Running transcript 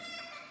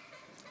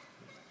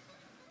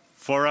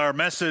For our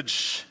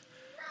message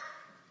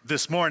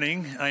this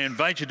morning, I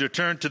invite you to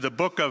turn to the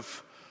book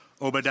of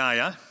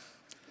Obadiah.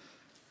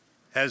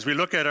 As we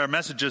look at our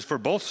messages for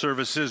both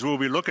services, we'll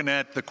be looking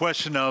at the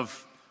question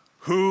of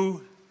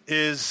who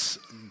is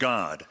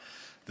God.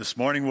 This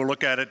morning we'll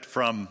look at it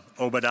from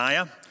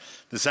Obadiah.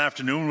 This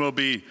afternoon we'll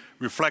be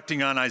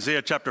reflecting on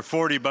Isaiah chapter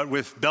 40, but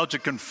with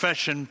Belgic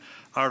Confession,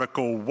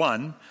 Article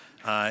 1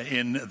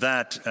 in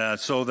that.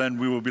 So then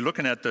we will be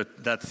looking at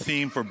that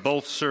theme for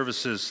both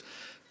services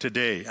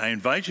today. I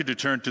invite you to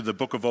turn to the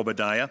book of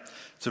Obadiah.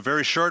 It's a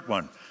very short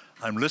one.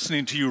 I'm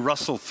listening to you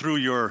rustle through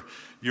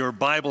your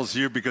Bibles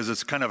here because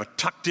it's kind of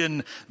tucked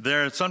in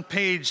there. It's on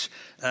page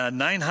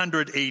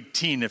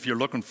 918 if you're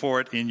looking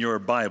for it in your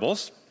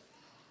Bibles.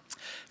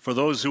 For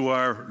those who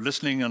are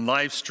listening on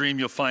live stream,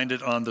 you'll find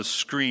it on the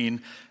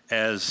screen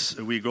as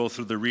we go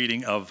through the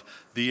reading of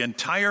the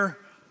entire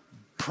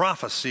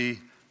prophecy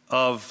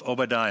of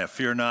Obadiah.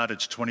 Fear not,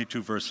 it's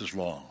 22 verses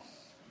long.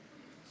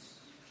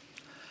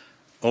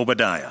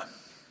 Obadiah.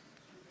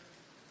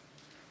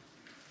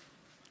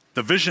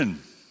 The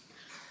vision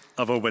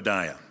of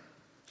Obadiah.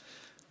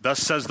 Thus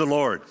says the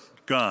Lord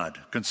God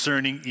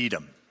concerning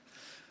Edom.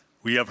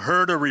 We have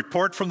heard a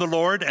report from the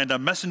Lord, and a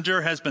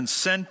messenger has been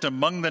sent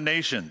among the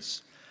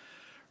nations.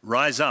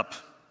 Rise up,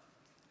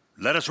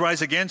 let us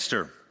rise against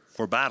her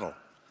for battle.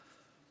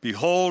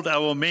 Behold, I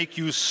will make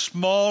you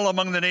small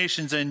among the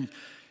nations, and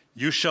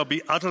you shall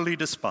be utterly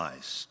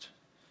despised.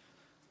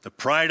 The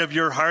pride of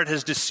your heart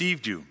has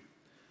deceived you.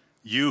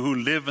 You who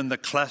live in the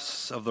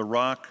clefts of the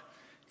rock,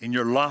 in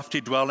your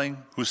lofty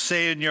dwelling, who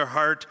say in your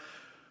heart,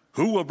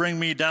 who will bring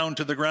me down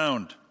to the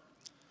ground?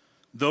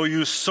 Though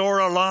you soar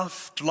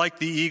aloft like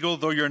the eagle,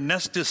 though your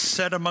nest is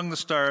set among the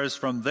stars,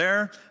 from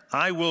there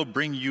I will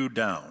bring you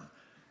down,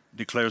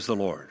 declares the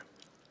Lord.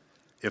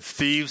 If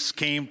thieves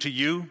came to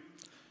you,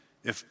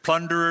 if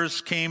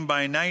plunderers came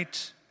by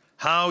night,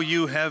 how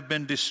you have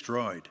been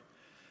destroyed.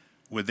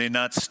 Would they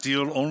not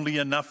steal only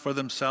enough for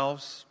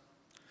themselves?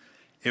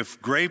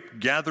 If grape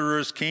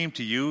gatherers came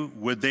to you,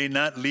 would they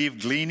not leave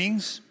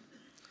gleanings?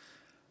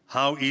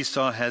 How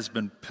Esau has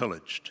been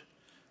pillaged,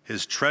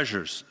 his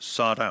treasures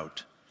sought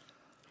out.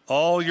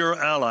 All your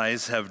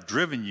allies have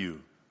driven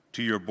you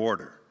to your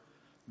border.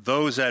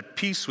 Those at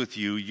peace with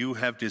you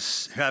have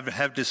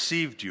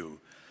deceived you.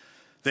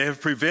 They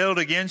have prevailed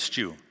against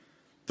you.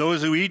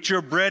 Those who eat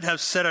your bread have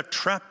set a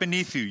trap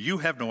beneath you. You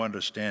have no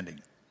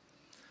understanding.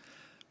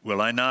 Will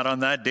I not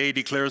on that day,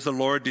 declares the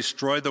Lord,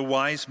 destroy the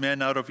wise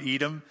men out of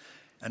Edom,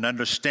 and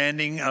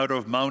understanding out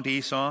of Mount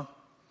Esau?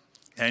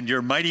 And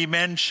your mighty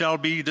men shall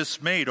be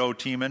dismayed, O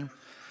Teman,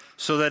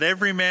 so that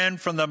every man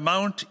from the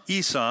Mount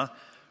Esau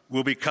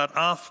will be cut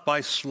off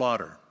by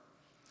slaughter.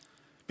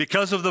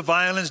 Because of the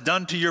violence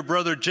done to your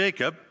brother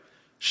Jacob,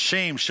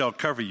 shame shall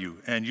cover you,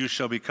 and you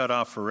shall be cut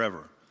off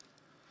forever.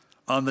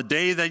 On the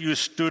day that you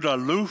stood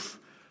aloof,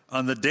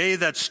 on the day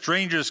that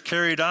strangers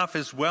carried off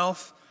his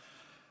wealth,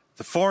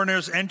 the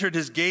foreigners entered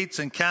his gates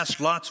and cast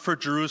lots for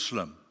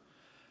Jerusalem.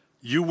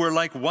 You were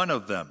like one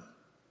of them,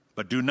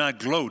 but do not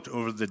gloat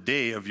over the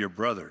day of your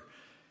brother,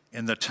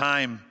 in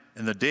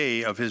the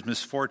day of his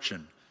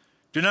misfortune.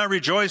 Do not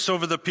rejoice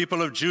over the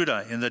people of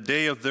Judah in the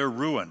day of their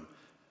ruin.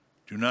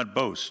 Do not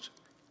boast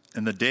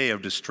in the day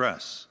of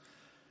distress.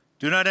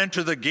 Do not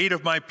enter the gate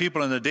of my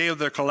people in the day of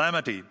their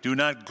calamity. Do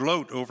not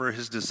gloat over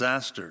his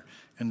disaster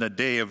in the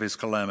day of his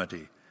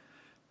calamity.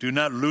 Do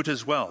not loot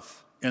his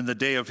wealth in the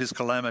day of his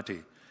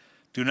calamity.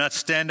 Do not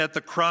stand at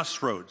the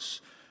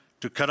crossroads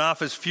to cut off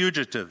his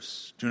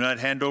fugitives. Do not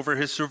hand over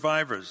his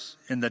survivors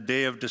in the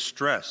day of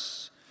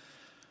distress.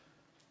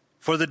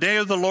 For the day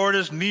of the Lord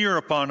is near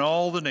upon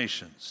all the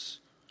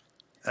nations.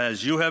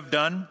 As you have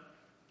done,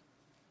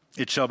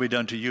 it shall be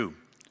done to you.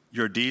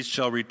 Your deeds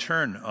shall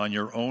return on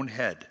your own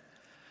head.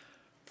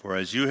 For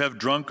as you have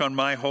drunk on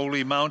my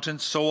holy mountain,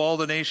 so all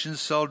the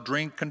nations shall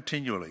drink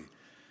continually.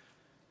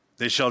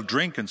 They shall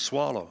drink and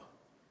swallow,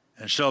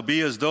 and shall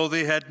be as though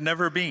they had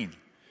never been.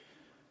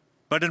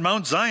 But in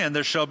Mount Zion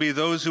there shall be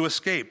those who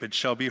escape. It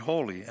shall be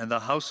holy, and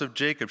the house of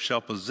Jacob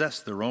shall possess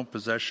their own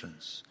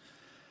possessions.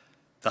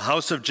 The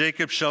house of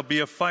Jacob shall be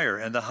a fire,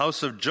 and the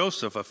house of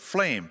Joseph a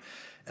flame,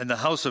 and the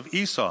house of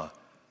Esau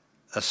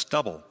a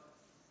stubble.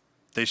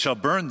 They shall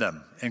burn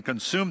them and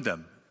consume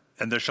them,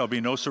 and there shall be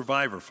no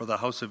survivor for the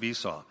house of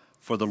Esau,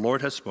 for the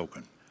Lord has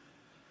spoken.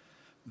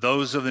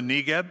 Those of the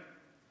Negeb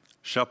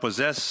shall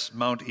possess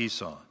Mount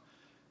Esau,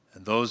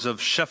 and those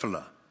of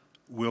Shephelah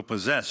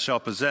shall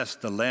possess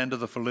the land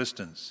of the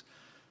Philistines.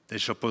 They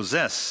shall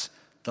possess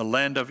the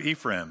land of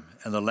Ephraim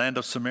and the land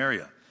of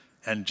Samaria,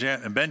 and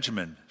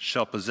Benjamin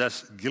shall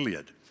possess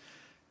Gilead.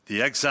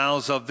 The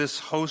exiles of this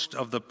host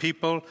of the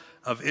people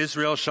of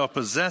Israel shall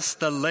possess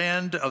the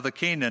land of the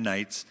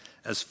Canaanites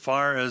as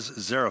far as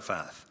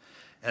Zarephath,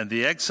 and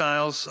the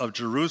exiles of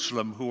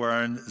Jerusalem who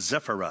are in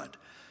Zepharad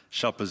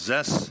shall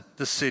possess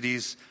the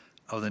cities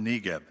of the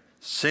Negeb.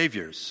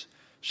 Saviors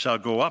shall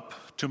go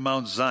up to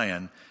Mount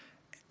Zion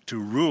to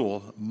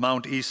rule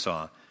Mount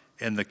Esau,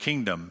 and the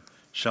kingdom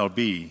shall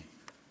be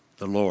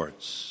the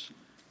Lord's.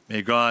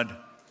 May God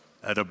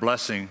add a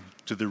blessing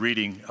to the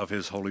reading of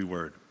his holy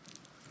word.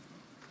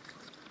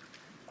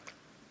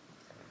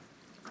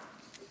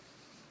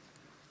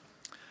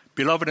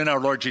 Beloved in our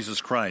Lord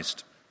Jesus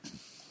Christ,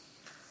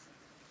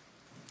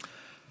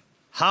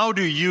 how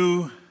do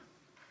you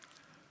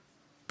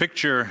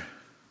picture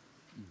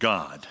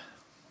God?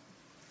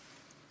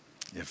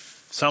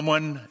 If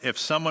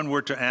someone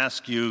were to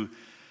ask you,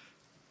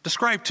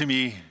 describe to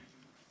me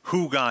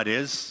who God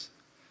is,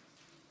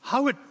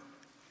 how would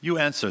you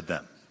answer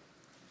them?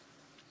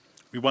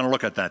 We want to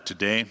look at that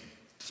today,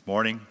 this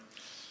morning,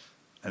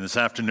 and this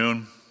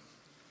afternoon.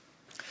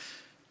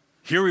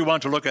 Here we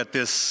want to look at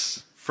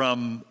this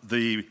from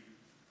the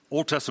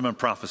Old Testament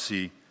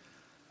prophecy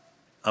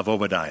of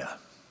Obadiah.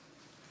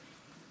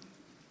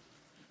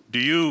 Do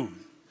you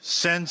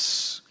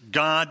sense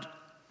God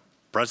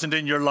present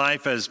in your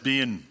life as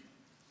being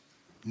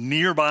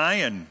nearby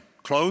and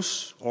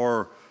close,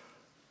 or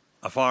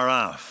afar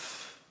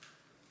off?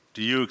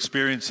 Do you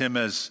experience him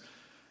as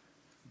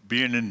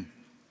being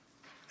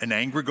an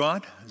angry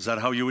God? Is that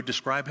how you would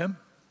describe him?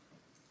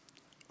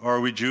 Or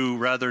would you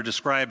rather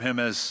describe him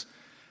as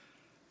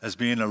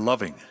being a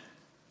loving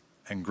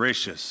and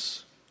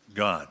gracious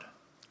God?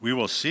 We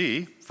will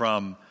see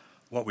from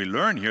what we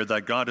learn here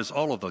that God is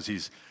all of those.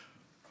 He's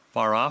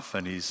far off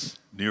and he's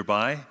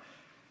nearby.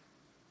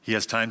 He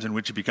has times in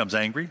which he becomes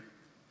angry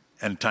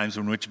and times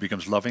in which he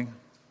becomes loving.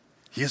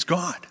 He is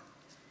God.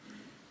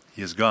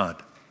 He is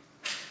God.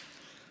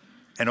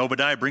 And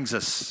Obadiah brings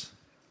us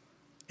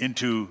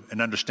into an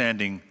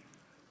understanding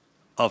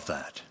of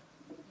that.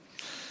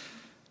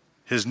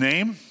 His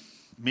name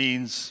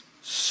means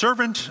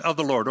servant of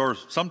the Lord, or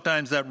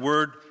sometimes that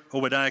word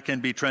Obadiah can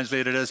be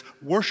translated as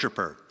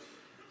worshiper.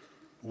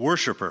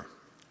 Worshiper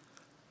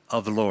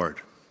of the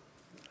Lord.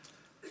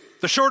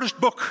 The shortest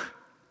book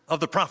of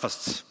the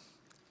prophets.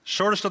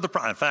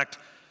 In fact,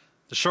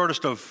 the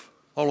shortest of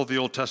all of the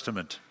Old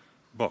Testament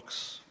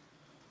books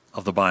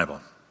of the Bible.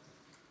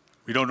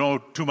 We don't know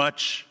too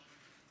much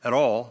at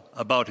all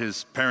about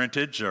his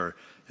parentage or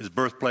his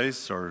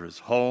birthplace or his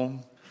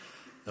home,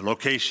 the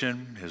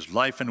location, his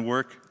life and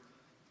work.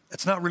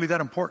 It's not really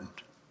that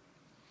important.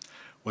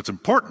 What's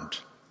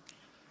important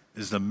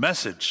is the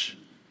message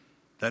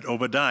that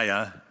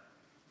Obadiah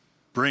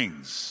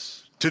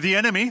brings to the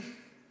enemy,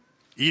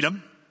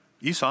 Edom,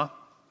 Esau.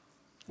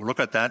 We'll look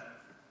at that.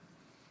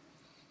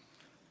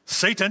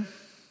 Satan,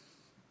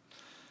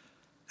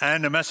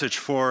 and a message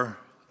for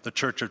the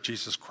Church of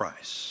Jesus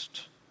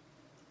Christ.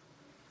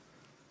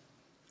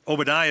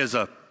 Obadiah is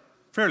a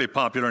fairly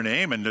popular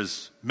name, and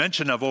there's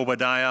mention of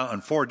Obadiah on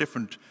four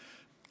different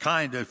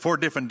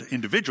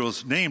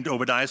individuals named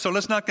Obadiah. So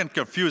let's not get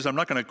confused. I'm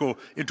not going to go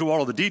into all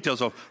of the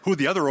details of who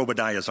the other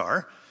Obadiahs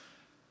are.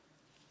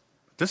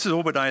 This is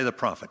Obadiah the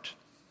prophet.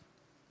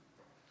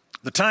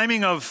 The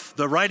timing of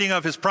the writing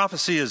of his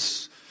prophecy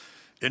is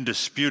in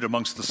dispute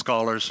amongst the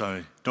scholars.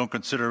 I don't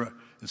consider,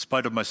 in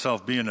spite of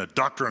myself being a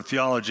doctor in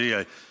theology,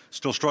 I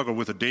still struggle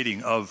with the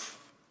dating of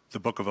the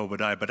book of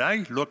Obadiah. But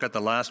I look at the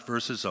last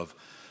verses of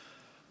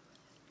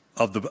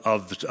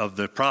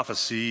the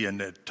prophecy, and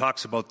it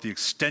talks about the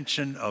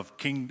extension of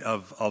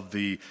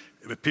the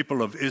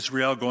people of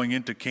Israel going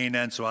into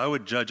Canaan. So I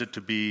would judge it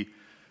to be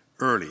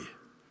early,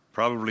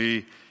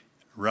 probably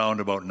around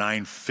about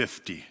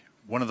 950.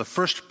 One of the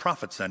first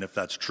prophets, then, if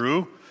that's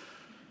true,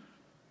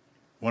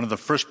 one of the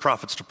first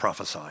prophets to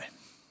prophesy.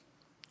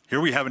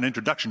 Here we have an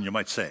introduction, you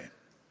might say,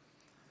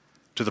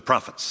 to the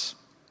prophets,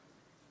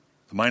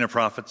 the minor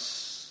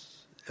prophets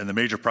and the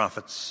major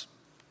prophets.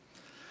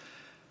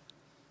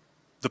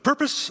 The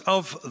purpose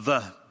of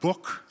the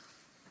book,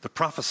 the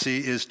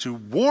prophecy, is to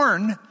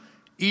warn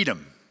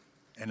Edom,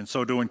 and in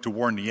so doing, to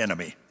warn the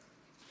enemy.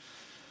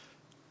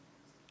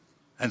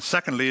 And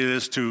secondly, it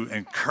is to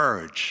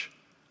encourage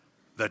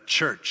the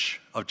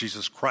Church of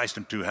Jesus Christ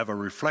and to have a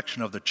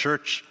reflection of the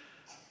church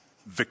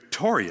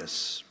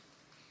victorious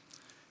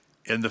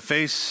in the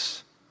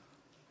face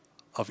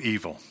of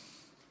evil,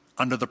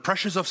 under the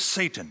pressures of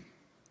Satan,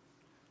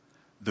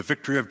 the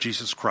victory of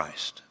Jesus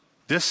Christ.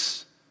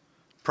 This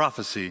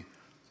prophecy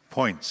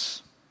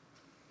points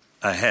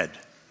ahead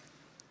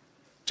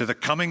to the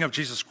coming of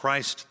Jesus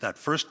Christ, that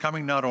first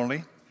coming not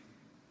only,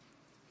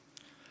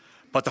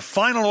 but the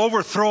final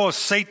overthrow of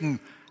Satan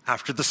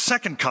after the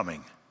second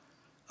coming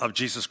of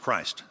Jesus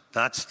Christ.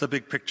 That's the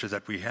big picture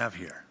that we have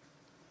here.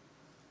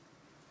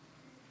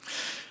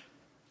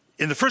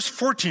 In the first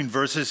 14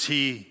 verses,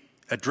 he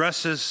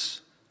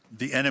addresses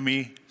the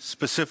enemy,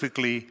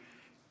 specifically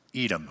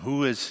Edom.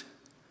 Who is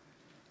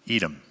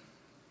Edom?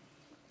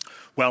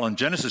 Well, in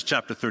Genesis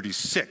chapter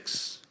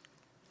 36,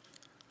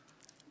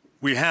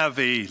 we have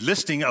a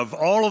listing of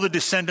all of the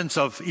descendants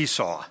of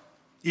Esau.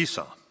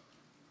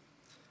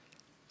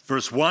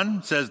 Verse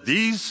 1 says,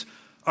 "These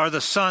are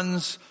the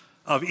sons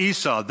of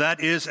Esau."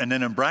 That is, and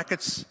then in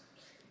brackets,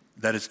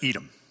 that is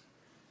Edom.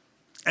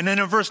 And then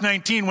in verse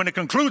 19, when it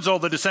concludes all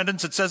the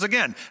descendants, it says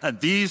again, "And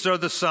these are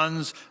the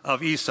sons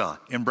of Esau."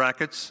 In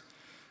brackets,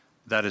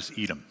 that is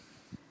Edom.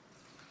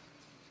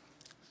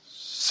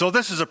 So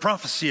this is a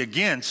prophecy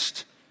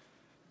against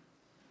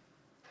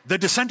the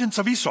descendants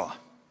of Esau.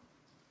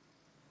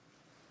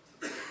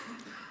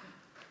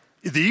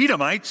 The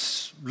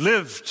Edomites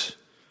lived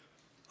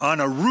along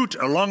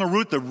a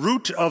route, the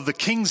route of the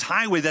King's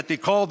Highway that they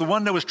called, the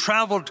one that was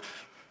traveled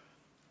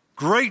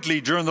greatly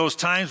during those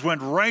times,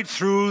 went right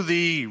through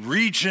the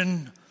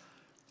region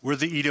where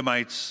the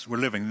Edomites were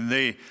living.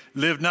 They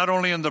lived not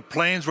only in the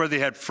plains where they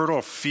had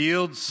fertile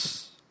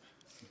fields,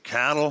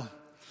 cattle,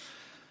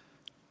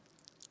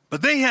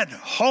 but they had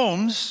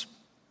homes,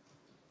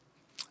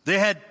 they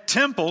had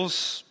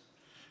temples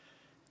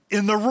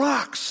in the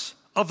rocks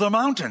of the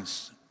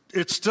mountains.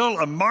 It's still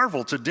a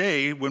marvel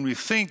today when we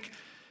think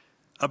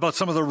about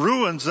some of the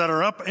ruins that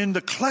are up in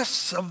the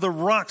clefts of the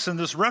rocks, and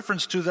there's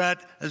reference to that,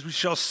 as we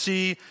shall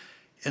see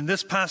in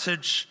this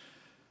passage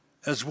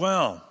as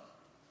well.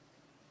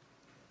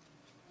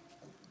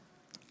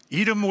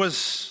 Edom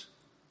was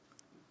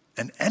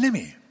an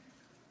enemy.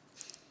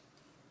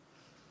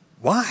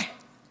 Why?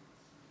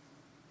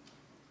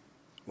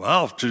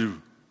 Well,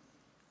 to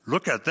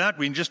look at that,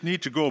 we just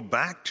need to go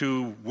back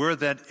to where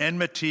that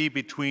enmity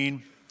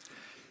between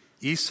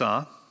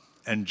Esau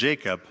and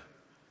Jacob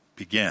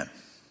began.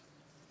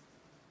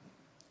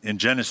 In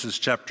Genesis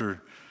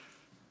chapter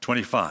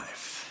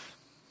 25.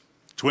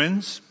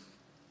 Twins,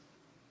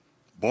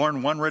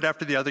 born one right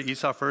after the other,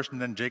 Esau first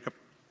and then Jacob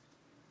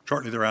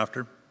shortly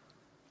thereafter,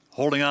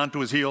 holding on to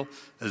his heel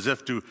as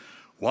if to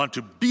want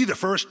to be the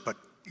first, but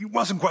he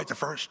wasn't quite the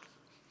first.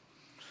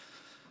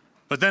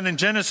 But then in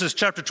Genesis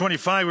chapter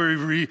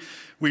 25,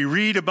 we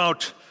read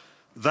about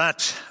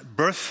that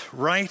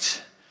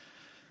birthright.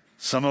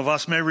 Some of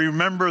us may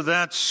remember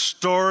that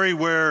story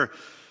where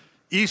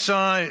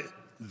Esau,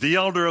 the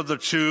elder of the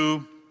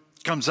two,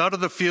 comes out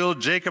of the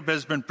field. Jacob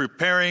has been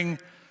preparing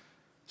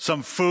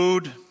some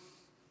food.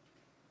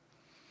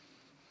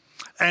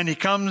 And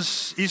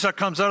Esau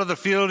comes out of the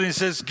field and he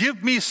says,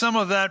 "Give me some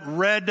of that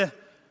red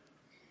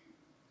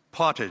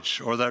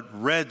pottage," or that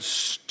red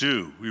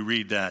stew. We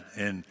read that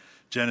in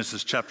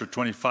Genesis chapter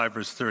 25,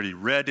 verse 30.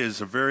 Red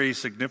is a very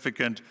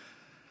significant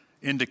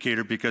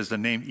indicator because the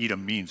name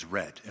Edom means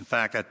red. In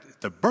fact,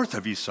 at the birth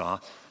of Esau,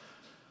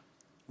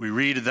 we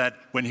read that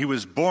when he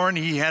was born,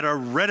 he had a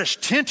reddish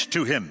tint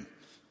to him.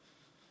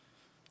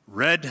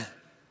 Red,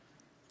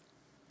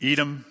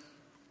 Edom,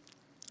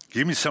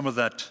 give me some of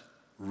that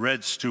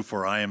red stew,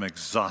 for I am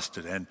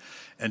exhausted.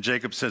 And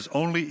Jacob says,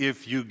 only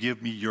if you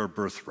give me your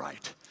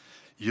birthright.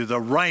 You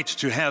the right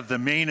to have the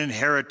main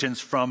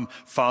inheritance from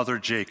Father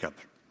Jacob.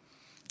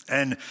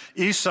 And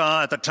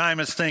Esau at the time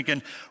is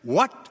thinking,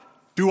 what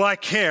do I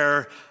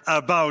care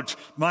about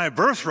my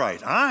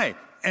birthright? I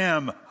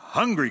am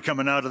hungry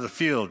coming out of the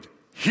field.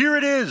 Here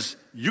it is.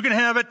 You can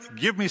have it.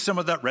 Give me some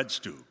of that red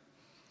stew.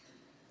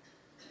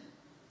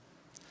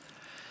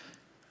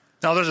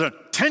 Now, there's a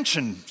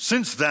tension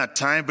since that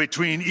time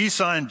between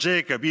Esau and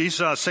Jacob.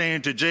 Esau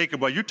saying to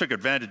Jacob, well, you took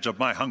advantage of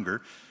my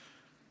hunger.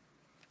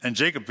 And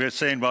Jacob is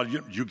saying, well,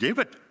 you gave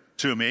it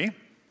to me,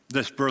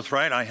 this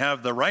birthright. I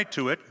have the right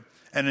to it.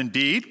 And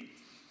indeed,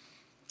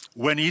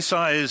 when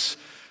Esau is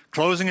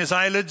closing his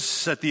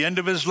eyelids at the end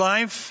of his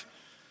life,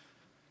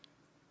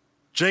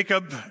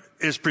 Jacob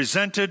is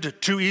presented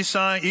to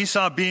Esau,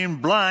 Esau being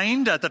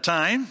blind at the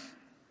time.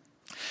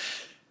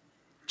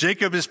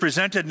 Jacob is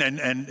presented,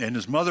 and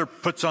his mother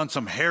puts on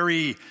some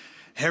hairy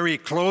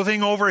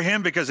clothing over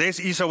him because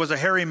Esau was a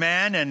hairy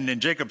man, and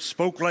Jacob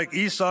spoke like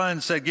Esau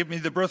and said, give me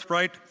the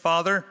birthright,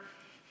 father.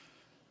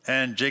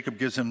 And Jacob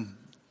gives him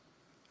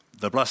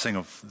the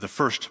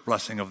first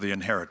blessing of the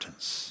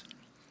inheritance.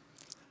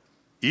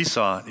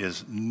 Esau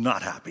is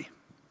not happy.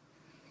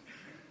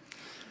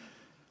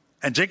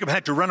 And Jacob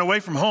had to run away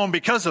from home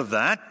because of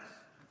that.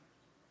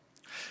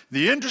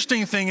 The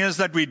interesting thing is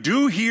that we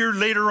do hear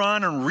later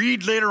on and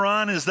read later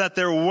on is that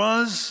there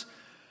was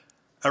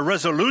a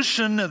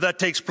resolution that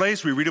takes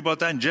place. We read about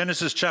that in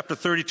Genesis chapter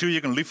 32.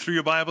 You can leaf through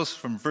your Bibles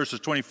from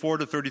verses 24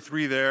 to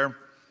 33 there.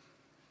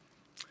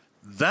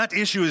 That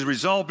issue is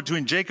resolved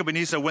between Jacob and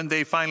Esau when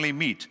they finally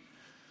meet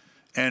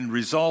and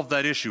resolve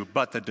that issue.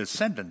 But the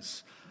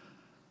descendants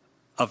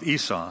of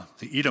Esau,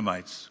 the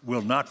Edomites,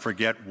 will not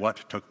forget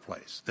what took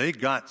place. They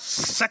got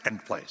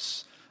second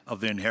place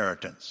of the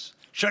inheritance.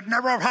 Should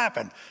never have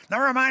happened.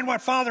 Never mind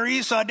what Father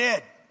Esau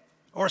did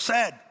or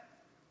said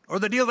or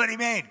the deal that he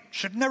made.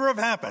 Should never have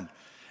happened.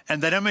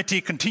 And that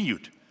enmity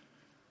continued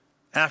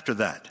after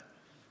that.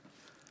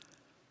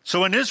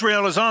 So when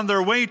Israel is on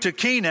their way to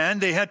Canaan,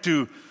 they had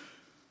to,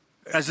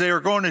 as they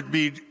were going to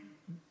be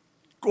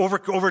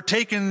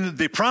overtaken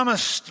the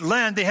promised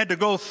land, they had to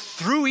go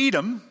through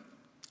Edom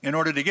in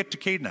order to get to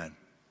Canaan.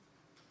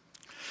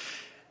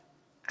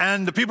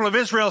 And the people of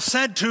Israel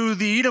said to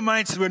the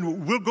Edomites,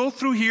 we'll go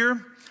through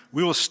here.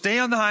 We will stay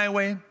on the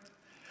highway.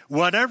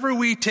 Whatever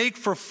we take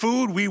for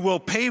food, we will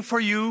pay for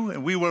you,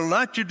 and we will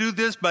let you do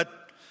this. But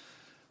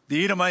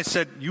the Edomites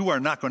said, you are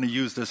not going to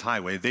use this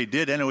highway. They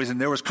did anyways, and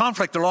there was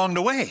conflict along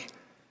the way.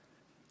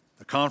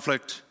 The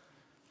conflict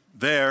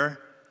there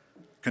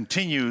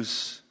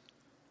continues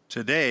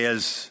today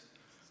as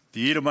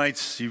the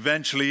Edomites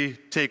eventually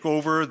take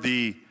over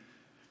the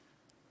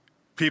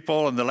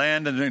people and the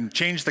land and then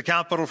change the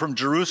capital from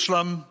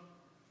Jerusalem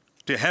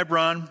to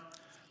Hebron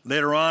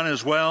later on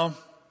as well.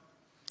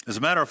 As a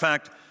matter of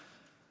fact,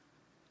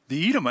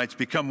 the Edomites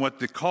become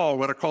what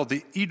are called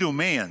the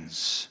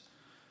Idumeans.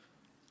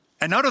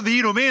 And out of the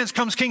Idumeans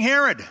comes King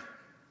Herod.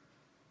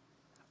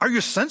 Are you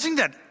sensing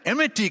that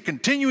enmity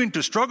continuing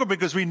to struggle?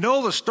 Because we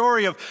know the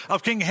story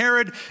of King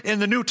Herod in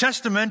the New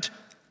Testament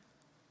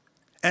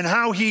and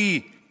how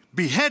he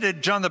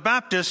beheaded John the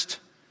Baptist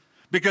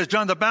because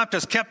John the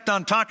Baptist kept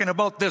on talking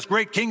about this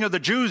great king of the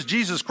Jews,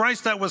 Jesus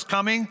Christ, that was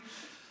coming.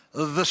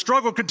 The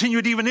struggle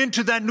continued even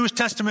into that New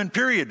Testament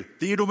period.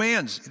 The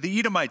Idumeans, the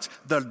Edomites,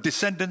 the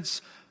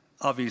descendants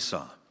of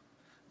Esau.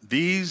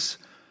 These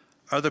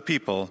are the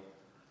people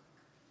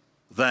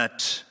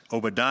that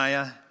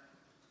Obadiah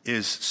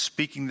is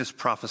speaking this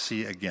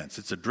prophecy against.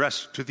 It's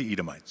addressed to the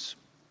Edomites.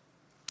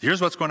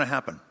 Here's what's going to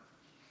happen.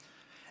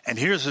 And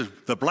here's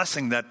the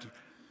blessing that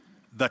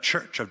the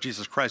church of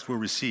Jesus Christ will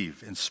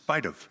receive in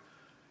spite of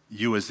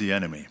you as the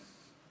enemy.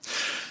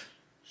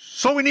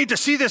 So we need to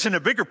see this in a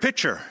bigger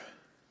picture.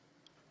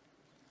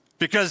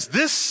 Because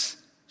this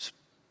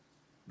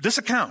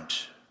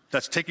account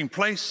that's taking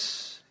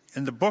place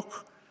in the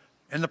book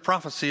and the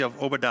prophecy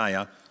of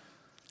Obadiah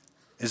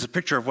is a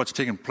picture of what's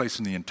taking place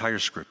in the entire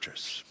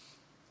Scriptures.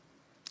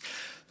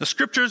 The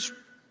Scriptures,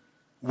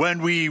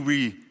 when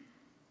we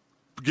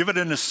give it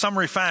in a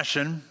summary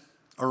fashion,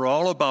 are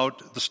all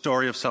about the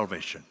story of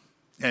salvation.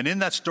 And in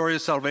that story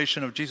of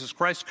salvation of Jesus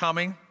Christ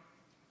coming,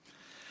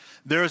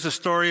 there is a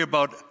story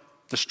about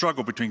the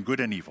struggle between good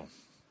and evil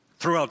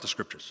throughout the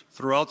Scriptures.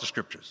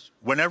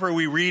 Whenever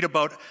we read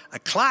about a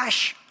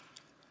clash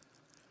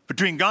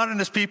between God and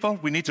his people,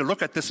 we need to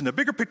look at this in the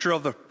bigger picture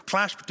of the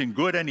clash between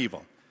good and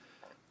evil.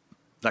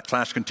 That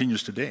clash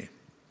continues today.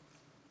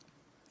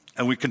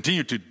 And we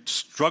continue to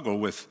struggle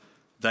with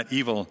that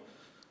evil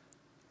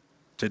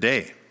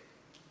today.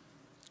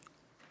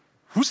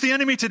 Who's the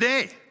enemy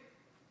today?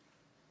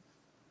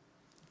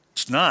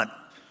 It's not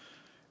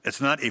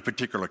a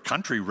particular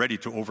country ready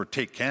to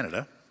overtake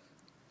Canada.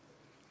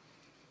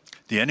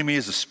 The enemy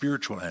is a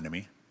spiritual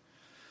enemy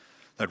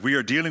that we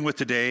are dealing with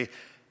today.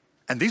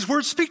 And these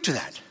words speak to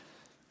that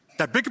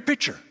bigger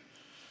picture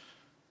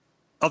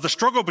of the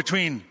struggle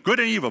between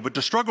good and evil, but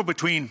the struggle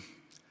between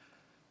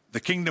the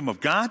kingdom of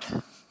God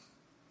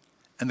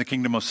and the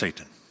kingdom of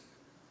Satan.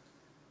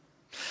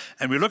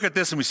 And we look at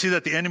this and we see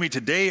that the enemy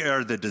today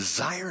are the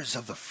desires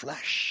of the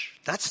flesh.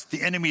 That's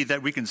the enemy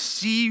that we can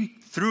see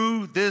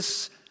through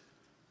this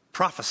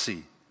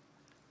prophecy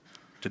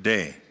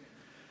today.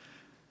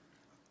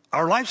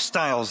 Our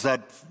lifestyles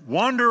that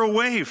wander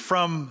away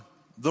from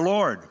the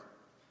Lord.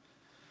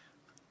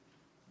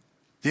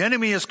 The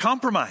enemy is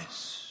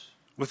compromise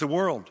with the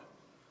world.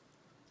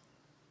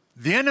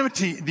 The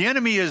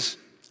enemy is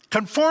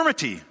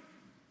conformity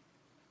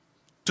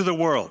to the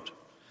world.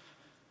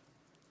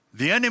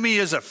 The enemy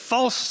is a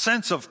false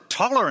sense of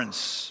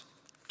tolerance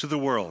to the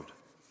world.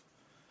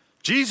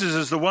 Jesus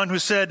is the one who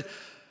said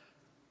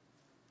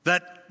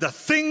that the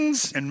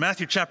things, in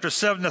Matthew chapter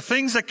 7, the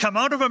things that come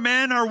out of a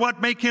man are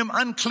what make him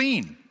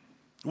unclean.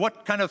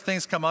 What kind of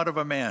things come out of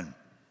a man?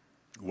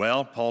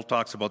 Well, Paul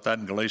talks about that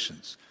in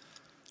Galatians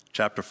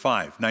chapter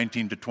 5,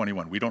 19 to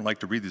 21. We don't like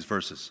to read these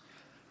verses.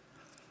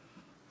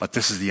 But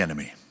this is the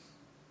enemy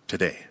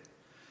today.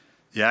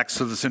 The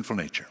acts of the sinful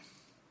nature.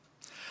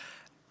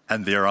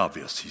 And they're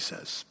obvious, he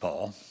says,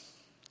 Paul.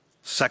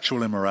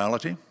 Sexual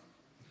immorality,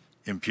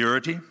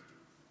 impurity,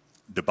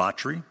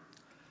 debauchery,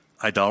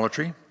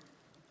 idolatry,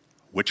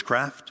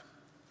 witchcraft,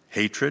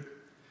 hatred,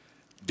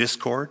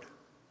 discord,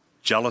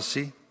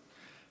 jealousy,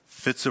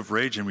 fits of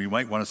rage. And we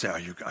might want to say, are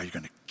you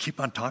going to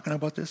keep on talking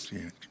about this?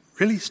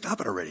 Really?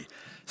 Stop it already.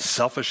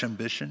 Selfish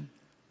ambition,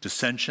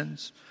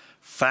 dissensions,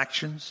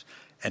 factions,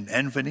 and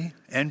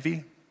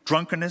envy,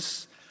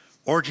 drunkenness,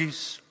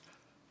 orgies,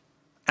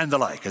 and the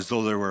like, as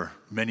though there were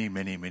many,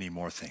 many, many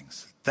more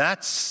things.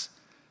 That's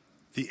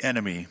the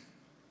enemy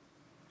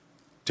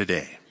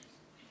today.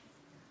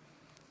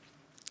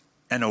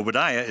 And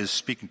Obadiah is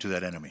speaking to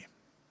that enemy,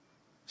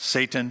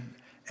 Satan,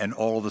 and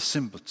all the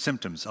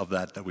symptoms of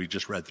that we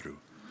just read through.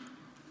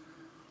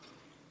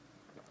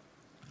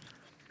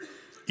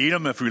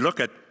 Edom, if we look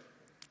at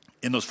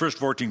in those first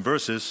 14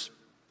 verses,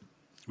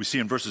 we see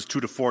in verses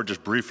 2 to 4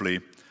 just briefly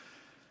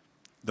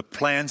the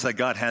plans that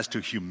God has to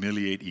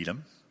humiliate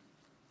Edom.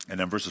 And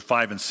then verses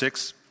 5 and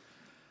 6,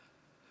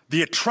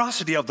 the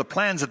atrocity of the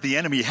plans that the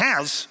enemy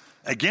has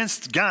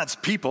against God's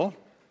people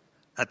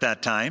at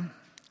that time.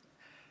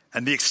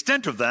 And the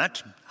extent of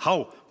that,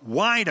 how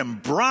wide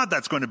and broad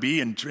that's going to be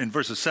in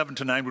verses 7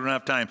 to 9. We don't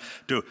have time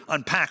to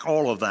unpack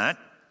all of that.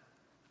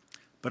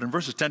 But in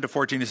verses 10 to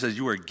 14, it says,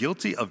 you are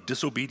guilty of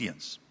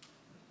disobedience.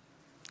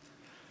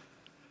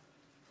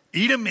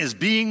 Edom is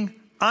being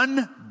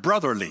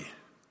unbrotherly.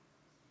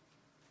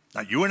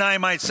 Now, you and I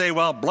might say,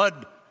 well,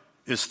 blood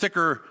is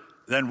thicker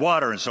than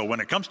water, and so when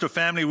it comes to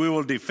family, we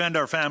will defend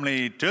our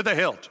family to the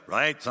hilt,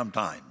 right?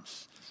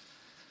 Sometimes.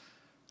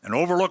 And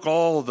overlook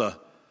all the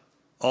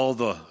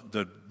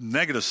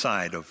negative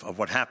side of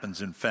what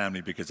happens in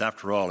family, because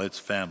after all, it's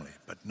family.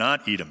 But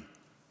not Edom.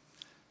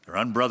 They're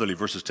unbrotherly,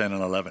 verses 10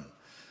 and 11.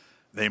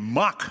 They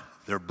mock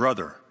their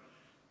brother,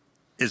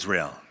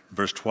 Israel,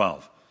 verse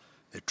 12.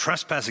 They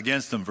trespass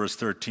against them, verse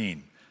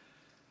 13.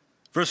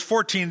 Verse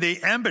 14, they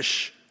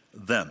ambush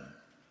them.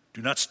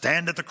 Do not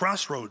stand at the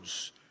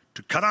crossroads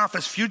to cut off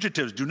as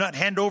fugitives. Do not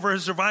hand over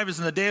as survivors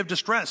in the day of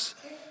distress,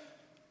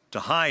 to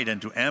hide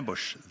and to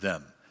ambush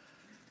them.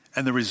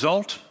 And the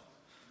result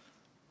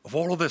of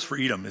all of this for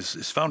Edom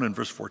is found in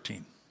verse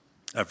 15,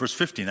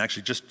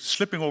 actually, just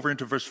slipping over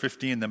into verse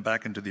 15, then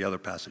back into the other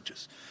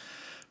passages.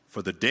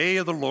 For the day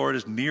of the Lord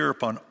is near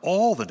upon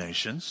all the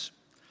nations.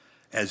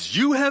 As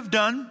you have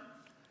done,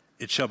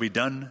 it shall be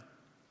done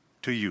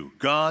to you.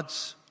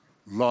 God's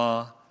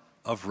law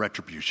of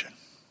retribution.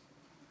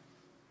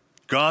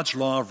 God's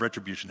law of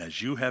retribution.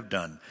 As you have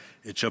done,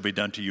 it shall be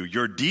done to you.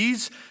 Your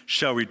deeds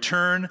shall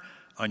return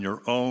on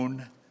your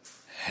own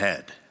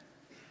head.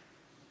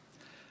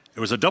 It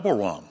was a double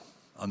wrong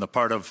on the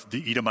part of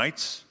the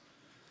Edomites.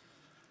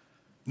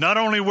 Not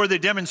only were they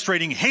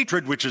demonstrating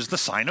hatred, which is the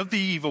sign of the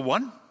evil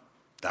one,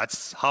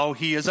 that's how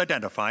he is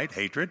identified,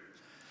 hatred.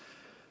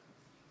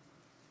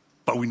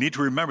 But we need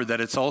to remember that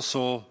it's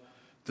also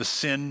the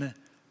sin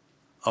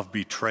of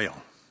betrayal,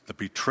 the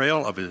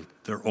betrayal of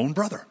their own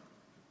brother,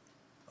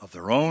 of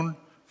their own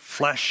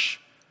flesh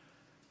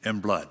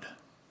and blood.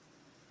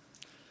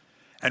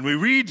 And we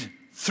read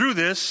through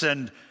this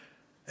and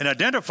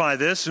identify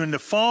this in the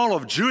fall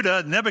of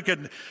Judah.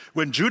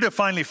 When Judah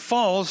finally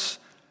falls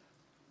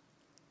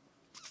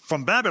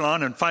from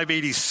Babylon in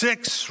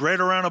 586, right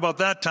around about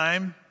that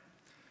time,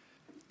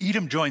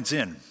 Edom joins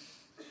in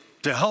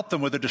to help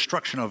them with the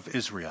destruction of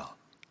Israel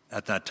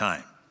at that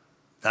time.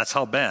 That's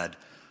how bad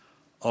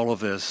all of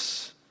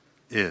this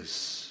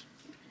is.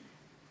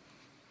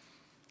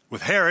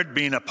 With Herod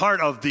being a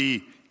part of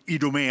the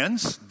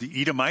Edomians,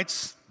 the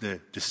Edomites, the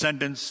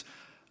descendants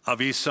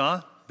of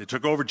Esau, they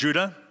took over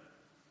Judah.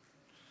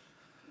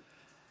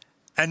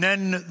 And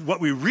then what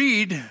we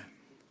read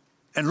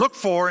and look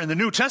for in the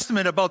New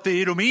Testament about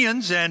the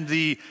Edomians and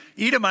the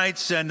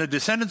Edomites and the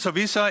descendants of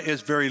Esau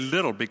is very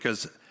little,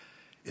 because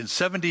in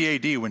 70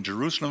 AD, when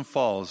Jerusalem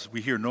falls,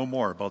 we hear no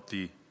more about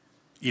the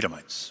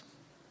Edomites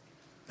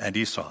and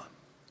Esau.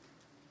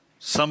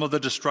 Some of the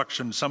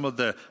destruction, some of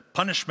the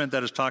punishment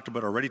that is talked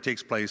about already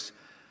takes place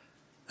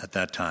at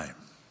that time.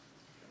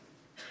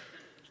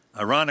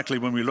 Ironically,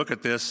 when we look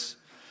at this,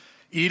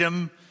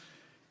 Edom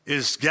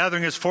is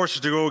gathering his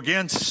forces to go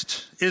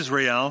against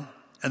Israel,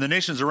 and the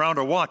nations around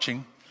are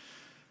watching.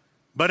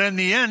 But in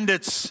the end,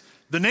 it's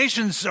the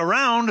nations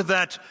around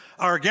that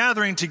are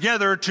gathering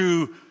together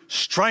to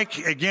strike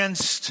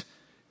against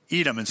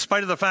Edom. In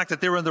spite of the fact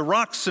that they were in the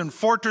rocks and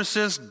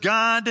fortresses,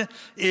 God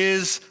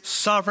is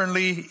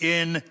sovereignly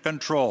in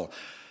control.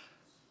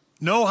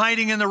 No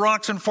hiding in the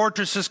rocks and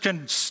fortresses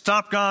can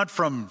stop God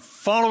from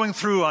following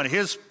through on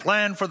his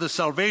plan for the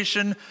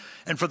salvation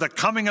and for the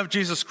coming of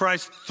Jesus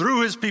Christ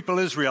through his people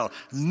Israel.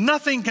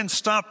 Nothing can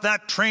stop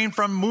that train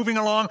from moving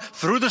along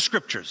through the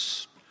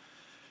scriptures,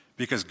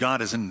 because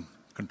God is in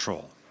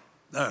control.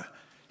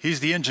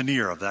 He's the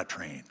engineer of that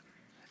train,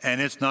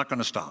 and it's not going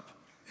to stop.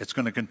 It's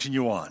going to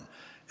continue on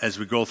as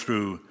we go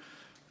through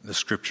the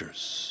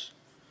scriptures.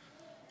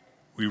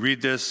 We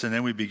read this, and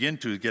then we begin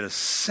to get a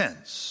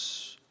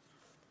sense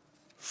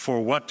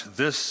for what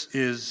this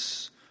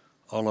is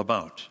all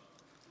about.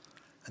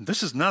 And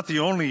this is not the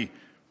only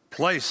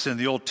place in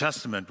the Old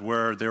Testament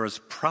where there is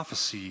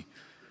prophecy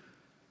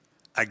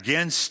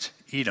against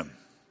Edom,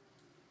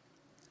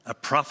 a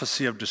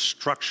prophecy of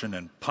destruction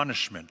and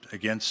punishment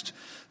against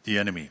the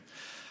enemy.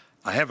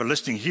 I have a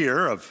listing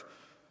here of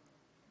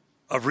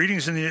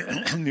readings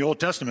in the Old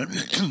Testament,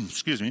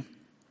 excuse me,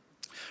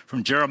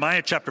 from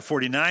Jeremiah chapter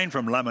 49,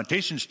 from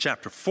Lamentations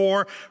chapter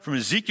 4, from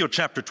Ezekiel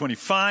chapter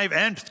 25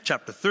 and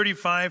chapter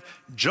 35,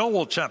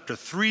 Joel chapter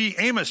 3,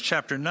 Amos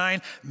chapter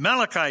 9,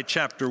 Malachi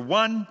chapter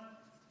 1.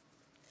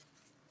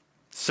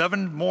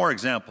 7 more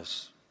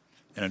examples,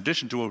 in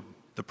addition to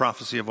the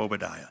prophecy of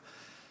Obadiah.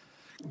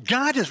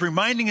 God is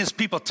reminding his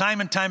people time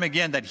and time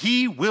again that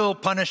he will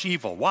punish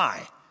evil.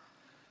 Why?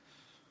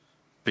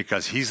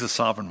 Because he's the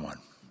sovereign one.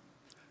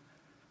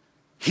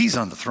 He's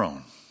on the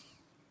throne.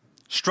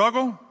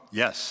 Struggle?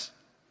 Yes.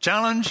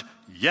 Challenge?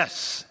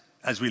 Yes,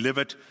 as we live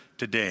it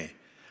today.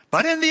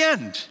 But in the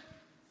end,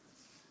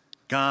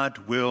 God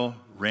will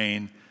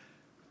reign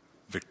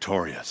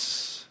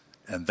victorious.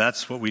 And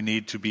that's what we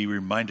need to be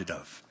reminded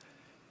of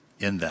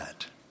in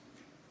that.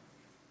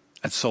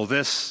 And so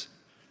this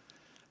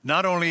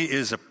not only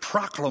is a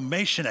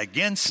proclamation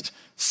against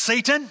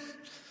Satan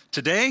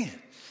today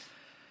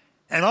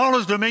and all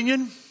his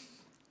dominion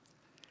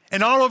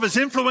and all of his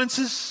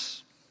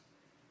influences,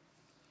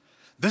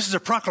 this is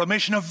a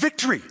proclamation of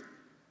victory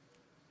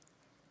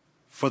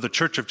for the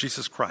Church of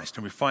Jesus Christ.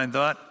 And we find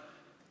that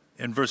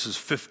in verses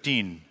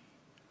 15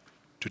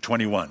 to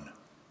 21.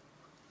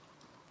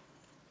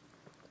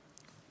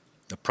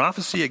 The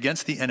prophecy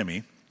against the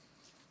enemy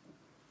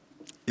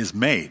is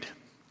made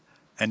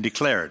and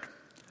declared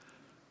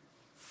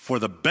for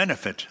the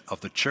benefit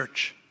of the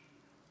Church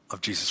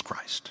of Jesus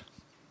Christ.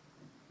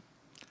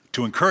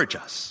 To encourage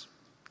us.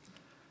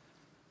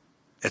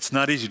 It's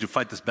not easy to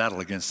fight this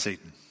battle against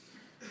Satan.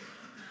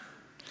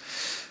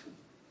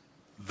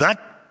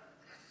 That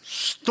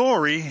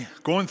story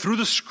going through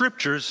the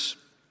scriptures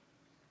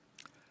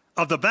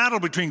of the battle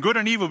between good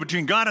and evil,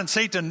 between God and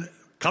Satan,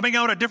 coming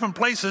out at different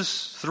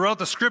places throughout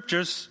the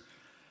Scriptures,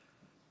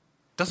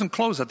 doesn't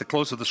close at the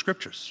close of the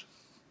Scriptures.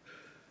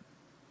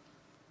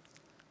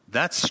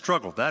 That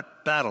struggle,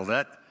 that battle,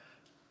 that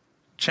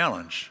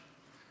challenge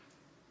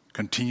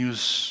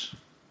continues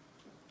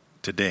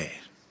today.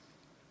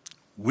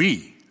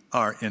 We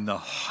are in the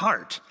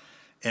heart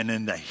and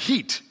in the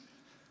heat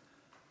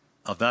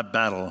of that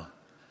battle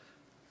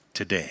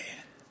today.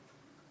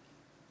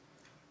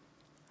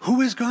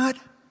 Who is God?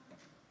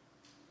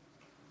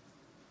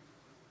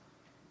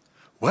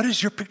 What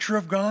is your picture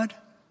of God?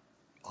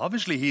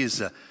 Obviously, he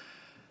is a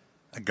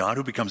God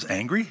who becomes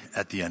angry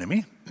at the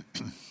enemy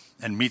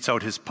and metes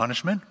out his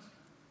punishment.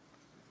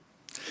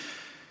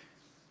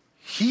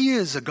 He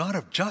is a God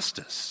of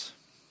justice.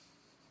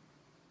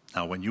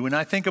 Now, when you and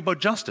I think about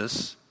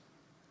justice,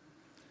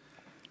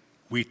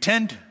 we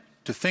tend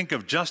to think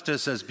of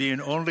justice as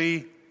being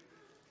only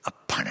a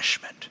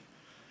punishment.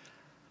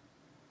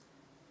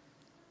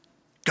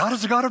 God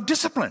is a God of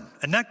discipline,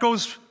 and that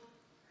goes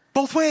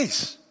both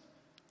ways.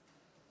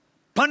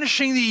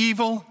 Punishing the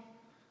evil,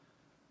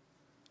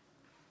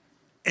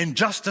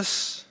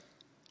 injustice,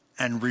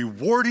 and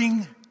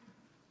rewarding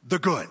the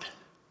good,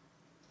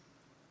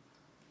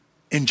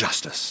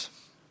 injustice.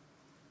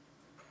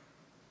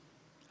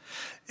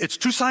 It's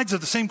two sides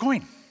of the same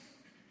coin.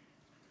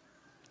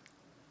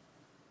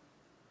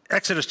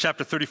 Exodus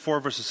chapter 34,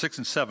 verses 6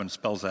 and 7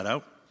 spells that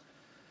out.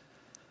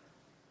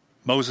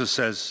 Moses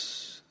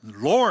says, the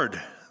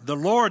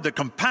Lord, the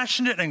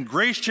compassionate and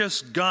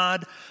gracious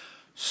God,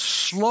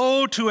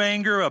 slow to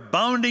anger,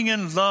 abounding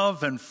in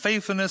love and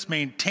faithfulness,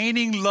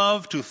 maintaining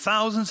love to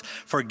thousands,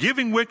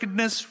 forgiving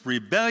wickedness,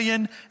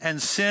 rebellion,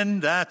 and sin.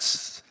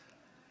 That's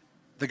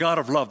the God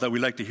of love that we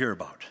like to hear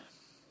about.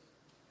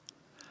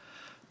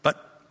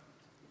 But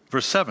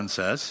verse 7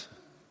 says,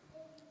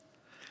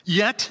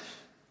 yet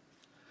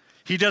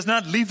he does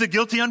not leave the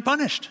guilty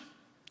unpunished.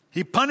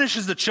 He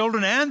punishes the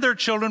children and their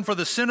children for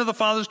the sin of the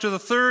fathers to the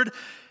third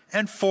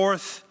and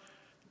fourth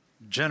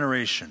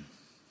generation.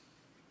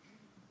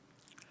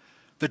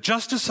 The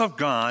justice of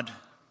God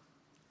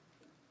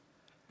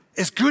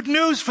is good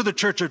news for the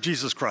Church of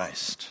Jesus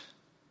Christ.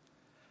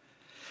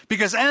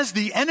 Because as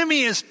the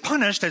enemy is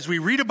punished, as we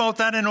read about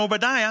that in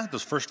Obadiah,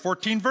 those first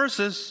 14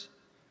 verses,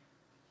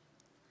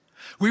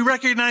 we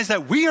recognize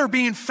that we are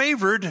being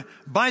favored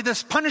by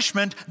this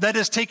punishment that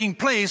is taking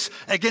place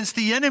against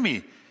the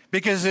enemy,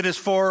 because it is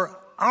for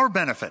our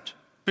benefit.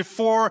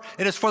 Before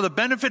it is for the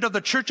benefit of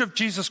the Church of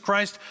Jesus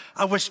Christ,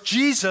 of which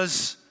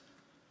Jesus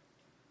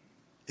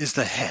is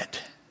the head.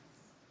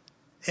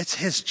 It's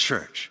his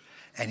church,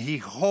 and he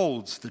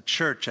holds the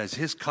church as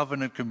his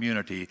covenant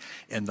community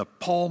in the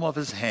palm of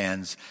his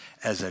hands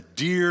as a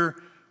dear,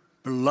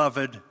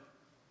 beloved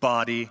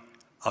body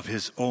of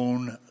his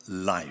own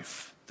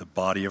life, the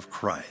body of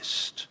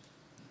Christ.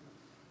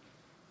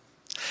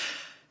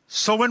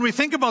 So when we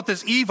think about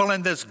this evil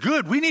and this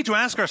good, we need to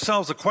ask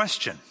ourselves a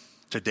question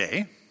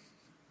today.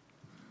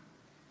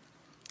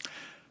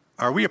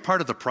 Are we a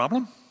part of the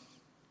problem,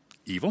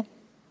 evil?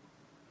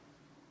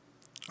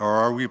 Or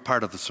are we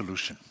part of the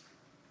solution?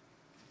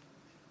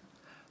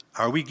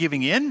 Are we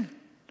giving in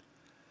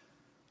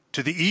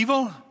to the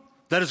evil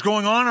that is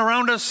going on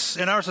around us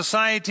in our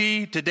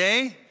society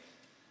today?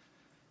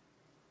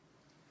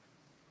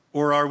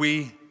 Or are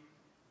we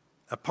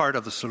a part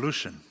of the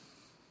solution?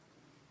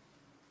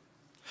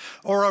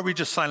 Or are we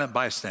just silent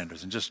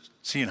bystanders and just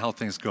seeing how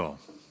things go?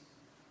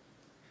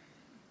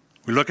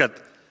 We look at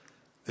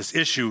this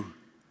issue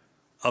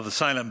of the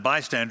silent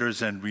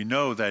bystanders, and we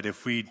know that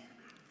if we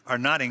are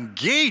not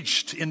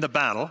engaged in the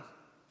battle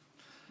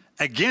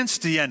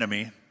against the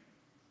enemy,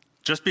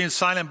 just being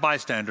silent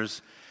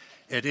bystanders,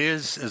 it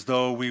is as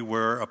though we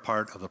were a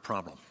part of the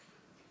problem.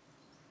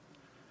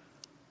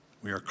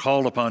 We are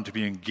called upon to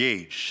be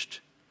engaged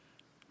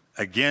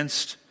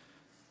against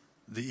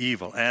the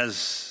evil.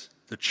 As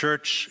the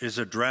church is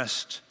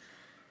addressed,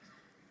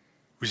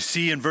 we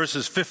see in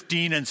verses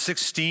 15 and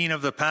 16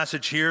 of the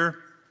passage here,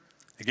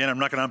 again, I'm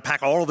not going to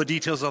unpack all of the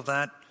details of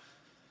that.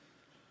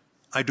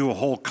 I do a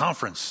whole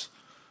conference,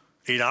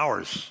 8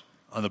 hours,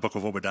 on the book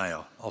of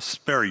Obadiah. I'll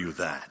spare you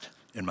that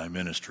in my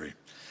ministry.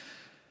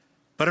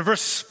 But in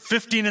verse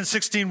 15 and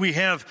 16, we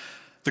have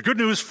the good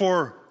news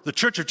for the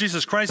Church of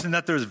Jesus Christ in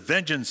that there's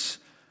vengeance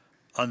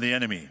on the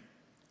enemy.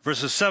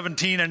 Verses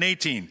 17 and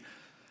 18,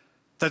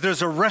 that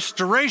there's a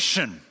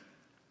restoration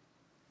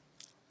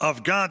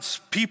of God's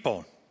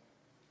people.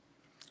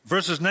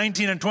 Verses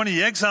 19 and 20,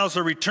 the exiles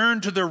are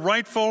returned to their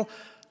rightful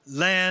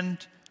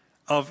land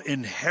of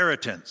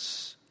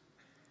inheritance.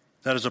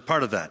 That is a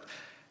part of that.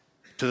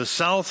 To the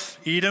south,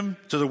 Edom.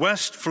 To the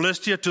west,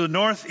 Philistia. To the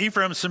north,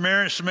 Ephraim,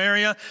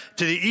 Samaria.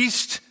 To the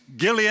east,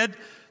 Gilead.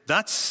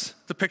 That's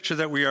the picture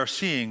that we are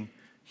seeing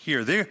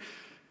here. There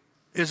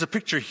is a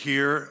picture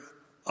here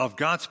of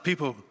God's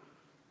people,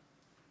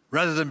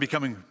 rather than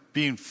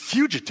being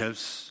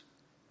fugitives,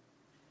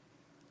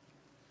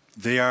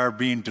 they are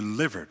being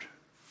delivered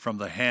from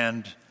the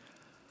hand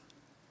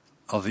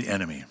of the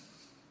enemy.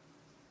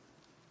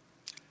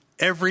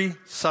 Every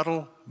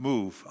subtle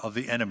move of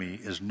the enemy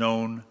is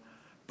known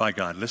by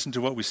God. Listen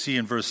to what we see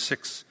in verse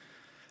 6.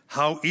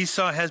 How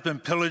Esau has been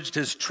pillaged,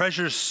 his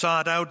treasures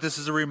sought out. This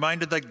is a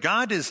reminder that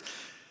God is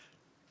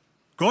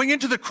going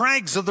into the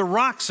crags of the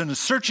rocks and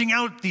searching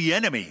out the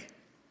enemy.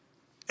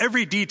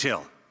 Every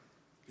detail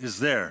is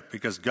there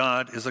because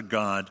God is a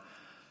God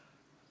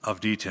of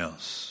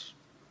details.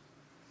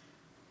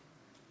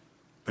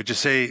 But you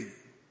say,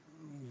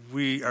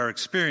 we are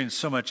experiencing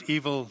so much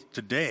evil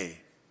today,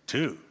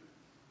 too.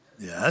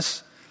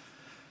 Yes.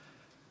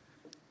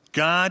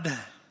 God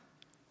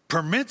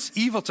permits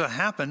evil to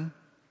happen,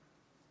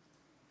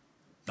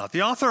 not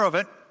the author of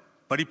it,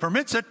 but he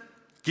permits it,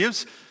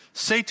 gives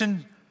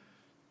Satan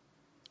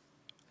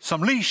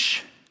some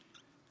leash.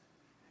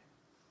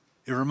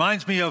 It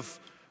reminds me of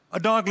a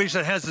dog leash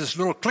that has this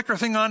little clicker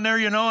thing on there,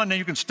 and then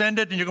you can extend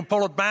it and you can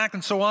pull it back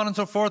and so on and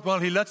so forth. Well,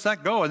 he lets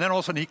that go, and then all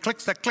of a sudden he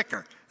clicks that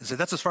clicker and says,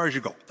 that's as far as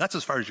you go. That's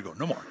as far as you go.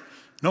 No more.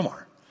 No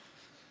more.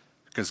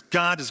 Because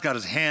God has got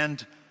his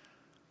hand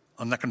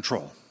on the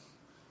control.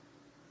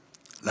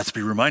 Let's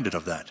be reminded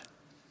of that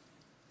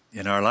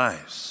in our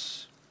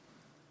lives.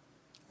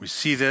 We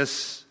see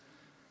this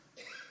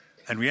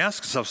and we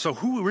ask ourselves, so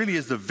who really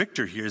is the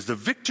victor here? Is the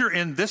victor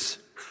in this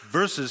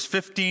verses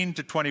 15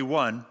 to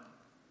 21,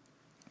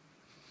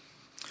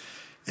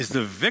 is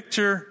the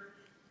victor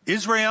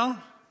Israel?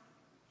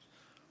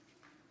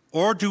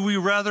 Or do we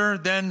rather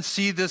then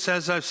see this,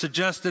 as I've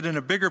suggested, in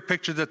a bigger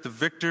picture, that the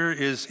victor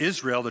is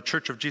Israel, the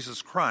Church of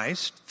Jesus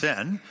Christ,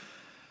 then,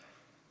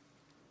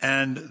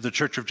 and the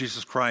Church of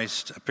Jesus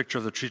Christ, a picture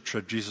of the Church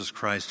of Jesus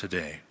Christ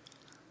today?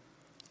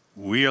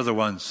 We are the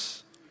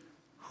ones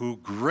who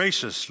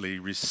graciously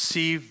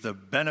receive the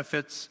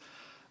benefits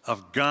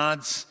of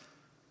God's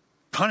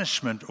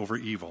punishment over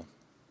evil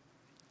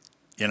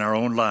in our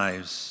own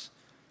lives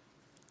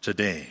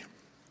today.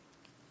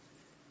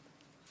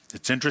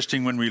 It's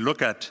interesting when we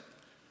look at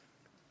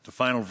the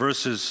final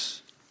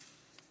verses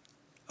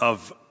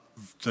of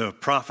the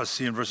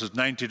prophecy in verses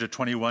 19 to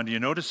 21. Do you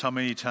notice how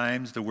many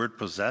times the word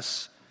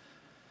possess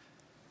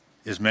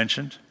is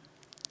mentioned?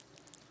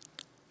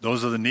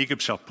 Those of the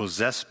Negeb shall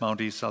possess Mount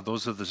Esau.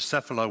 Those of the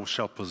Shephelah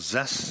shall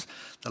possess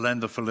the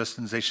land of the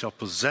Philistines. They shall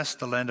possess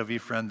the land of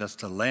Ephraim. That's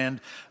the land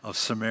of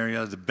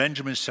Samaria. The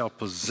Benjamins shall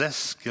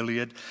possess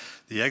Gilead.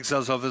 The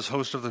exiles of this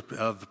host of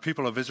the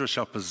people of Israel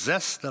shall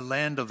possess the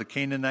land of the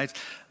Canaanites.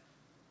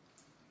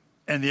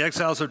 And the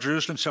exiles of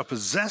Jerusalem shall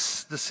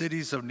possess the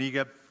cities of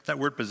Negeb. That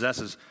word possess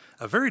is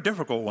a very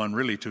difficult one,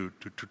 really, to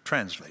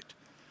translate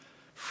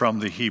from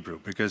the Hebrew,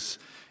 because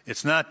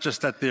it's not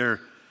just that they're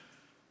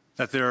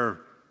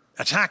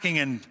attacking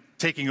and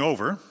taking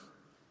over.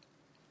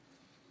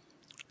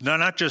 No,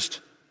 not just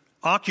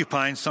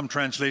occupying. Some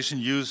translations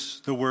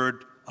use the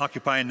word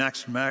occupy, and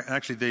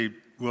actually they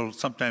will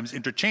sometimes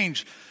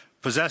interchange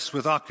possess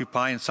with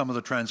occupy in some of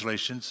the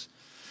translations.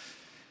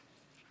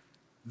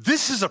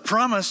 This is a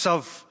promise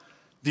of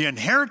the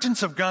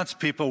inheritance of God's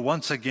people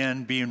once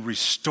again being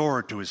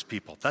restored to his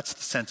people. That's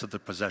the sense of the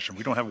possession.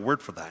 We don't have a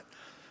word for that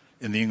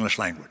in the English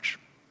language.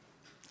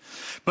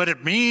 But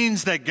it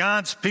means that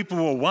God's people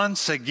will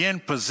once again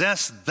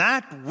possess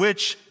that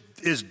which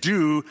is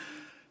due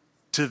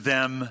to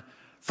them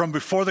from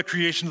before the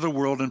creation of the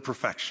world in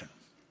perfection.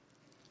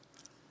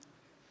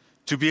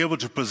 To be able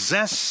to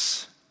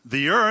possess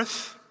the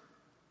earth,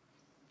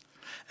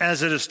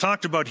 as it is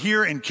talked about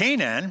here in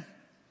Canaan,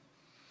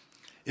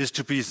 is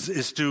to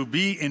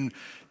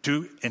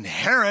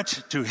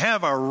inherit, to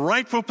have our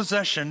rightful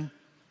possession,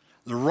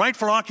 the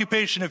rightful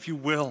occupation, if you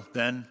will,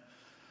 then,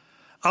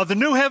 of the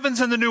new heavens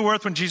and the new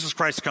earth when Jesus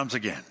Christ comes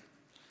again.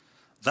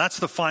 That's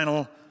the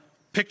final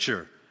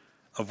picture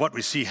of what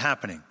we see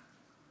happening.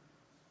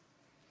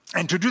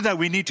 And to do that,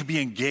 we need to be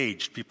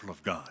engaged, people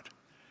of God,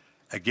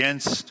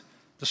 against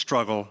the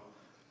struggle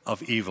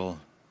of evil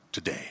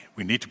today.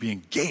 We need to be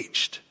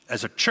engaged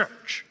as a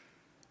church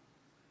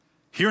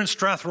here in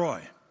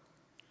Strathroy,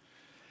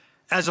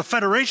 as a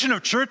federation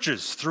of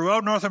churches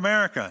throughout North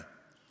America,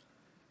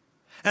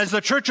 as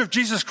the Church of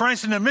Jesus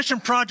Christ and the mission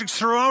projects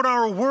throughout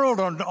our world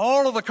on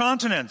all of the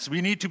continents.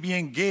 We need to be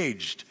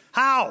engaged.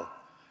 How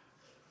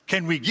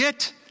can we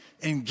get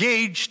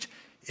engaged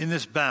in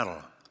this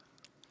battle?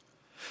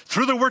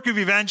 Through the work of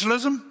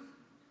evangelism,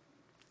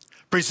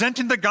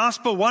 presenting the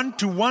gospel one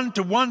to one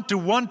to one to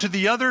one to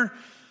the other,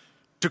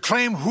 to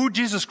proclaim who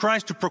Jesus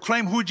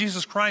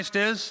Christ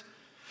is.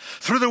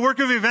 Through the work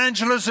of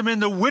evangelism in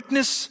the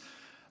witness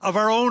of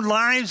our own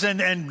lives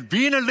and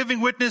being a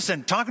living witness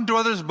and talking to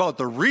others about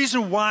the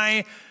reason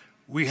why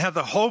we have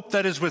the hope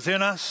that is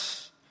within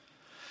us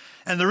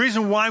and the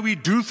reason why we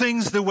do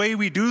things the way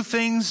we do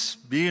things,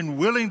 being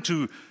willing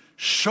to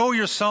show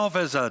yourself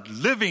as a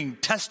living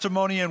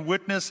testimony and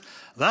witness.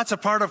 That's a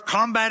part of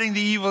combating the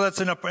evil that's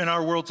in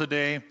our world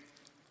today.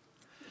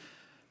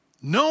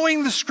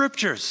 Knowing the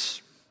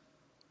Scriptures,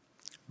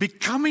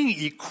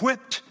 becoming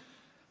equipped,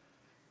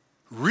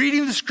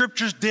 reading the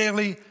Scriptures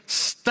daily,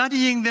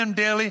 studying them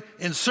daily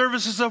in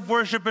services of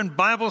worship, in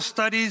Bible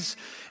studies,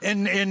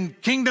 in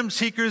Kingdom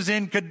Seekers,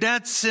 in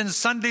cadets, in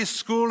Sunday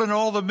school, and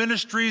all the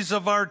ministries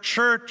of our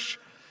church,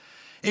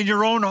 In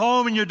your own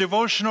home, in your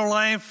devotional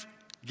life,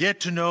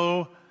 get to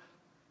know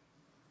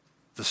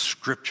the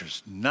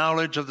Scriptures.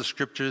 Knowledge of the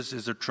Scriptures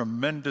is a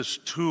tremendous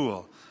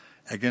tool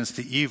against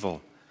the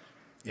evil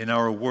in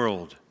our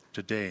world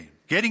today.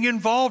 Getting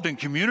involved in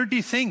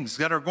community things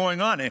that are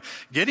going on.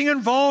 Getting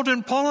involved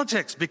in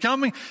politics.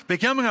 Becoming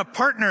a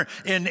partner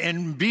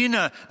in being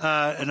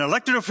an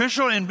elected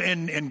official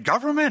in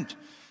government.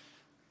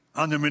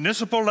 On the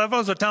municipal level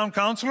as a town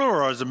councilor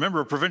or as a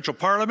member of provincial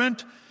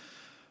parliament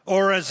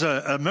or as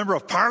a member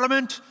of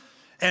parliament.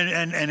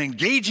 And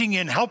engaging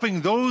in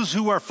helping those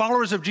who are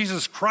followers of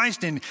Jesus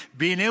Christ and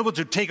being able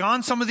to take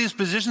on some of these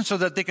positions so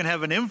that they can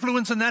have an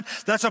influence in that.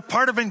 That's a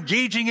part of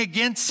engaging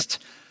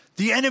against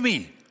the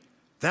enemy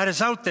that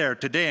is out there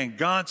today. And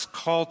God's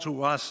call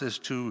to us is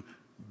to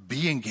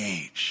be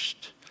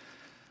engaged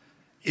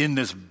in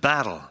this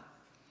battle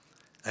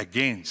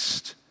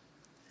against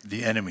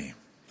the enemy.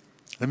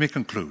 Let me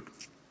conclude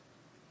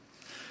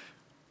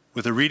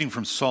with a reading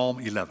from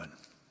Psalm 11.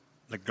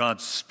 Let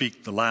God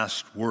speak the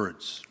last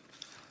words.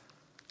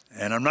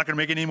 And I'm not going to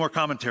make any more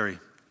commentary,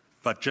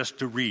 but just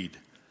to read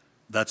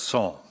that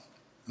psalm.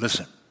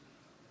 Listen.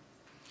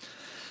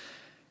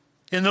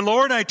 In the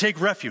Lord I take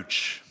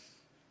refuge.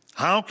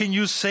 How can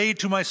you say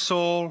to my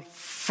soul,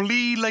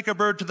 flee like a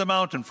bird to the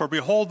mountain? For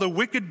behold, the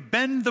wicked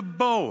bend the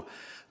bow.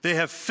 They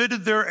have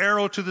fitted their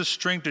arrow to the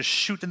string to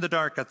shoot in the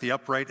dark at the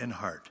upright in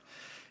heart.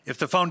 If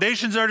the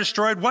foundations are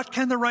destroyed, what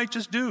can the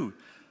righteous do?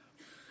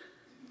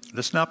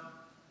 Listen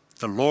up.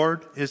 The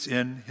Lord is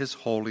in his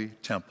holy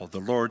temple. The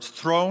Lord's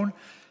throne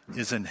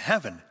is in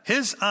heaven.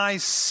 His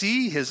eyes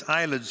see, his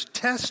eyelids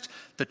test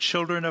the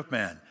children of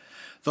man.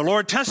 The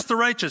Lord tests the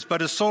righteous, but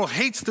his soul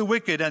hates the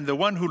wicked and the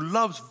one who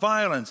loves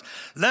violence.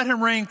 Let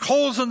him rain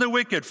coals on the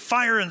wicked.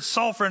 Fire and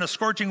sulfur and a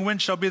scorching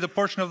wind shall be the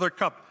portion of their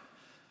cup.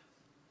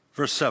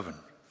 Verse 7,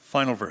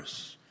 final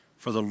verse.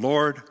 For the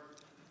Lord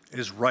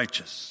is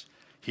righteous.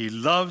 He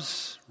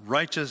loves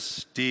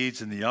righteous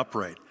deeds, and the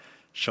upright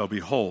shall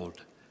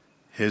behold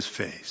his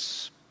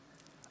face.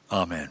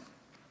 Amen.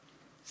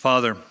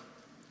 Father,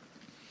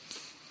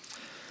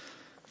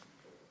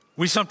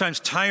 we sometimes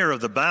tire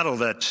of the battle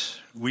that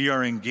we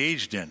are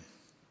engaged in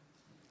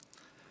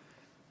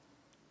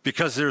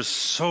because there's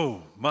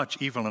so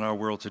much evil in our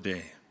world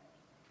today.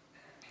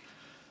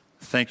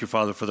 Thank you,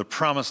 Father, for the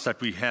promise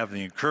that we have,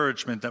 the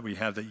encouragement that we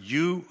have that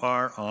you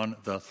are on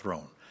the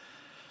throne.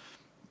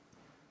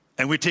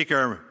 And we take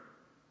our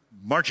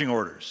marching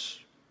orders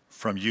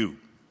from you,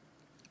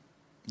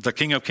 the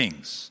King of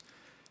Kings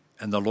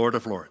and the Lord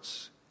of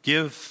Lords.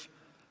 Give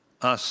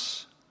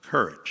us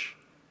courage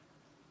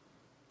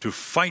to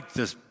fight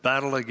this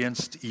battle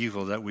against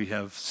evil that we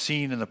have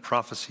seen in the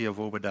prophecy of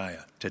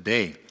Obadiah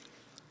today.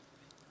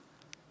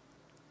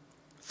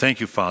 Thank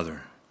you,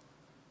 Father,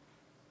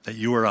 that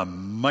you are a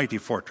mighty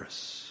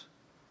fortress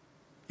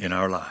in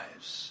our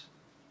lives.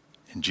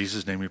 In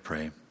Jesus' name we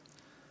pray.